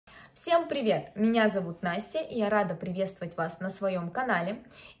Всем привет! Меня зовут Настя, и я рада приветствовать вас на своем канале.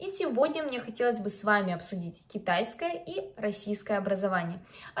 И сегодня мне хотелось бы с вами обсудить китайское и российское образование,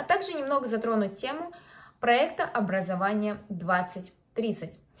 а также немного затронуть тему проекта образования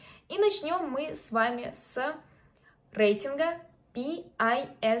 2030. И начнем мы с вами с рейтинга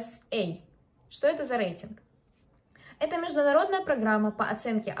PISA. Что это за рейтинг? Это международная программа по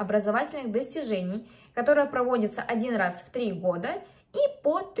оценке образовательных достижений, которая проводится один раз в 3 года и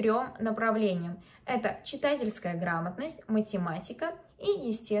по 3 направлениям. Это читательская грамотность, математика и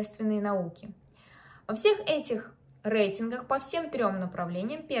естественные науки. Во всех этих рейтингах по всем 3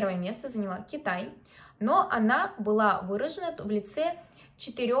 направлениям первое место заняла Китай, но она была выражена в лице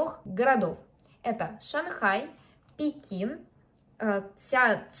 4 городов. Это Шанхай, Пекин,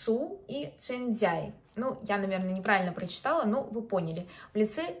 Цзяцу и Чжэнцзяй. Я, наверное, неправильно прочитала, но вы поняли, в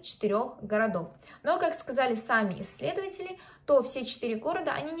лице 4 городов. Но, как сказали сами исследователи, то все 4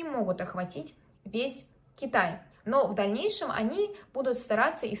 города, они не могут охватить весь Китай. Но в дальнейшем они будут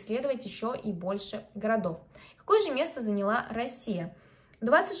стараться исследовать еще и больше городов. Какое же место заняла Россия?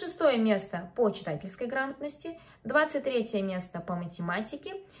 26 место по читательской грамотности, 23 место по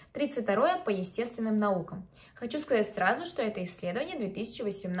математике, 32 по естественным наукам. Хочу сказать сразу, что это исследование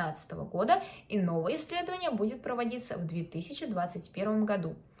 2018 года, и новое исследование будет проводиться в 2021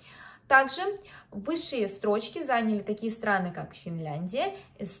 году. Также высшие строчки заняли такие страны, как Финляндия,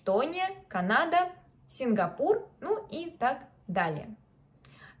 Эстония, Канада, Сингапур, и так далее.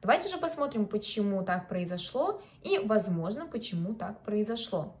 Давайте же посмотрим, почему так произошло и, возможно, почему так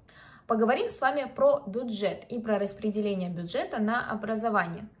произошло. Поговорим с вами про бюджет и про распределение бюджета на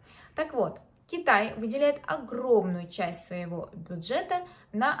образование. Так вот, Китай выделяет огромную часть своего бюджета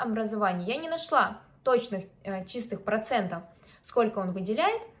на образование. Я не нашла точных чистых процентов, сколько он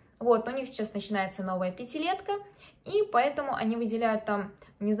выделяет. Но у них сейчас начинается новая пятилетка, и поэтому они выделяют там,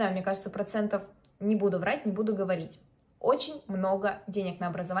 не знаю, мне кажется, процентов, не буду врать, не буду говорить. Очень много денег на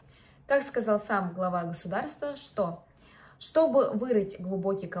образование. Как сказал сам глава государства, что чтобы вырыть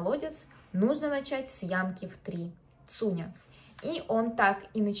глубокий колодец, нужно начать с ямки в 3 цуня. И он так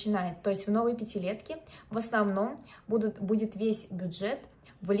и начинает. То есть в новой пятилетке в основном будет весь бюджет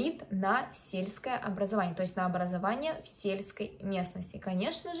влит на сельское образование, то есть на образование в сельской местности.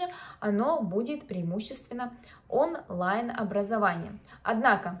 Конечно же, оно будет преимущественно онлайн-образование.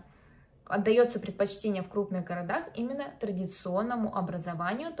 Однако отдается предпочтение в крупных городах именно традиционному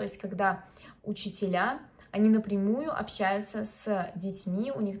образованию, то есть когда учителя, они напрямую общаются с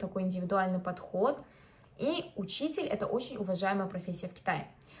детьми, у них такой индивидуальный подход, и учитель – это очень уважаемая профессия в Китае.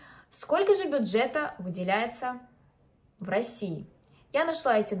 Сколько же бюджета выделяется в России? Я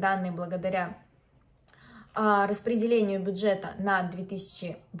нашла эти данные благодаря распределению бюджета на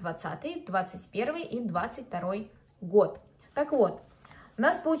 2020, 2021 и 2022 год. Так вот, у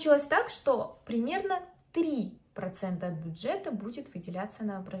нас получилось так, что примерно 3% от бюджета будет выделяться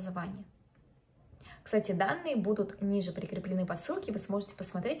на образование. Кстати, данные будут ниже прикреплены по ссылке, вы сможете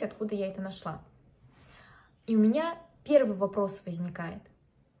посмотреть, откуда я это нашла. И у меня первый вопрос возникает.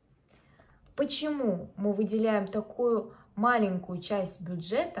 Почему мы выделяем такую маленькую часть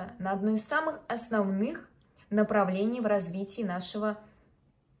бюджета на одно из самых основных направлений в развитии нашего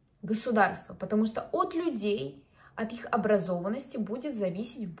государства? Потому что от людей, от их образованности будет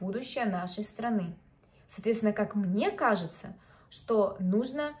зависеть будущее нашей страны. Соответственно, как мне кажется, что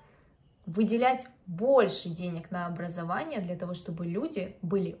нужно выделять больше денег на образование для того, чтобы люди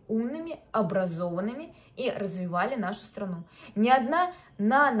были умными, образованными и развивали нашу страну. Ни одна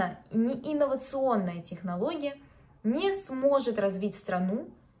ни инновационная технология не сможет развить страну,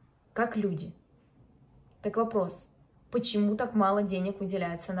 как люди. Так вопрос, почему так мало денег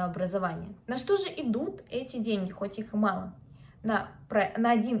выделяется на образование? На что же идут эти деньги, хоть их и мало? На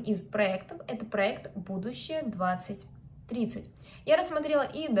один из проектов, это проект «Будущее 2030». Я рассмотрела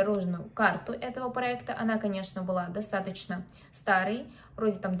и дорожную карту этого проекта, она, конечно, была достаточно старой,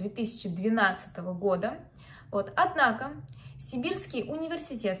 вроде там 2012 года. Однако Сибирский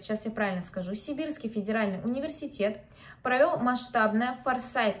университет, сейчас я правильно скажу, Сибирский федеральный университет провел масштабное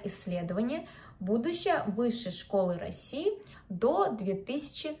форсайт-исследование «Будущее высшей школы России до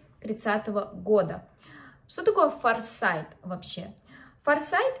 2030 года». Что такое форсайт вообще?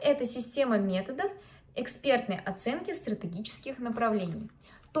 Форсайт – это система методов экспертной оценки стратегических направлений.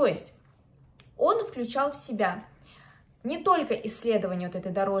 То есть он включал в себя не только исследование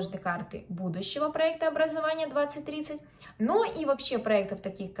этой дорожной карты будущего проекта образования 2030, но и вообще проектов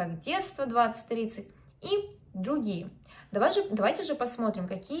таких как детство 2030 и другие. Давайте же посмотрим,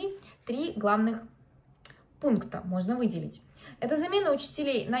 какие 3 главных пункта можно выделить. Это замена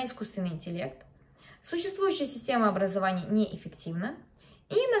учителей на искусственный интеллект, существующая система образования неэффективна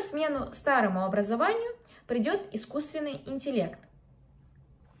И на смену старому образованию придет искусственный интеллект.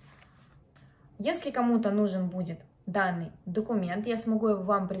 Если кому-то нужен будет данный документ, я смогу его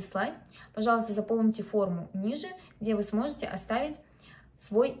вам прислать. Пожалуйста, заполните форму ниже, где вы сможете оставить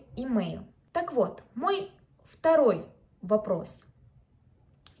свой имейл. Так вот, мой второй вопрос.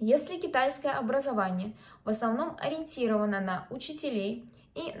 Если китайское образование в основном ориентировано на учителей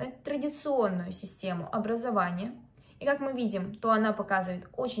и на традиционную систему образования, и как мы видим, то она показывает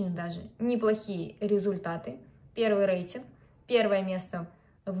очень даже неплохие результаты. Первый рейтинг, первое место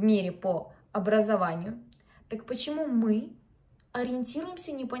в мире по образованию. Так почему мы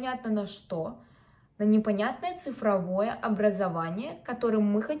ориентируемся непонятно на что, на непонятное цифровое образование, которым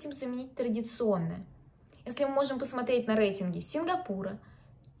мы хотим заменить традиционное? Если мы можем посмотреть на рейтинги Сингапура,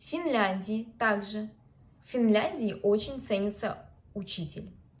 Финляндии также. В Финляндии очень ценится учитель.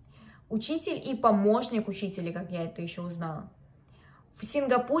 Учитель и помощник учителя, как я это еще узнала. В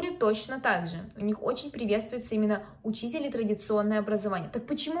Сингапуре точно так же. У них очень приветствуется именно учитель и традиционное образование. Так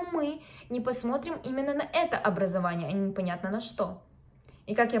почему мы не посмотрим именно на это образование, а не непонятно на что?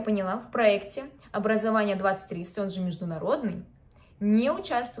 И как я поняла, в проекте Образование 2030, он же международный, не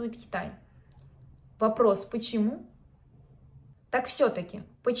участвует Китай. Вопрос, почему? Так все-таки,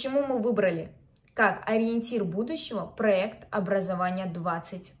 почему мы выбрали как ориентир будущего проект Образование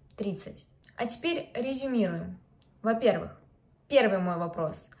 2030? А теперь резюмируем. Во-первых, первый мой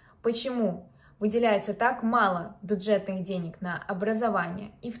вопрос. Почему выделяется так мало бюджетных денег на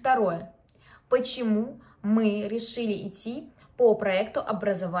образование? И второе. Почему мы решили идти по проекту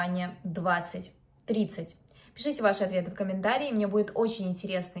Образование 2030? Пишите ваши ответы в комментарии, мне будет очень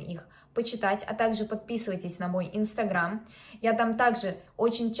интересно их почитать, а также подписывайтесь на мой инстаграм. Я там также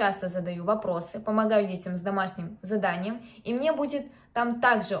очень часто задаю вопросы, помогаю детям с домашним заданием, и мне будет там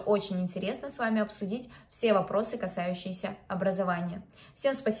также очень интересно с вами обсудить все вопросы, касающиеся образования.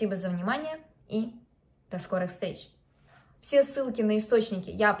 Всем спасибо за внимание и до скорых встреч! Все ссылки на источники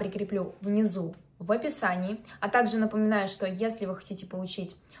я прикреплю внизу в описании, а также напоминаю, что если вы хотите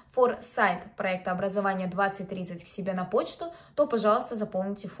получить сайт проекта Образование 2030 к себе на почту, то, пожалуйста,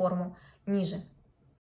 заполните форму ниже.